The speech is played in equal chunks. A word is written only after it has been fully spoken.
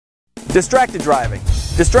Distracted driving.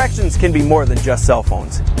 Distractions can be more than just cell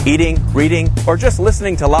phones. Eating, reading, or just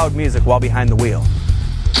listening to loud music while behind the wheel.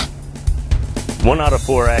 1 out of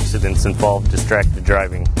 4 accidents involve distracted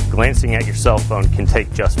driving. Glancing at your cell phone can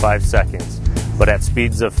take just 5 seconds, but at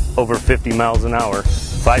speeds of over 50 miles an hour,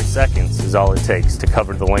 5 seconds is all it takes to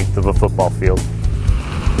cover the length of a football field.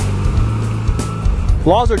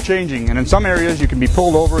 Laws are changing, and in some areas you can be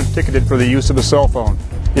pulled over and ticketed for the use of a cell phone.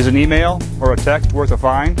 Is an email or a text worth a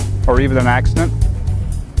fine, or even an accident?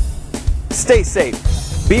 Stay safe.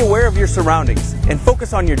 Be aware of your surroundings and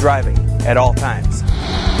focus on your driving at all times.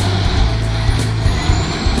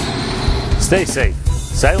 Stay safe.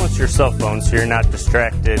 Silence your cell phone so you're not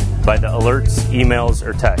distracted by the alerts, emails,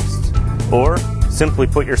 or texts. Or simply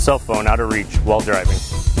put your cell phone out of reach while driving.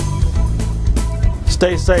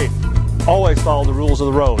 Stay safe. Always follow the rules of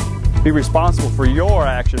the road. Be responsible for your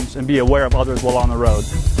actions and be aware of others while on the road.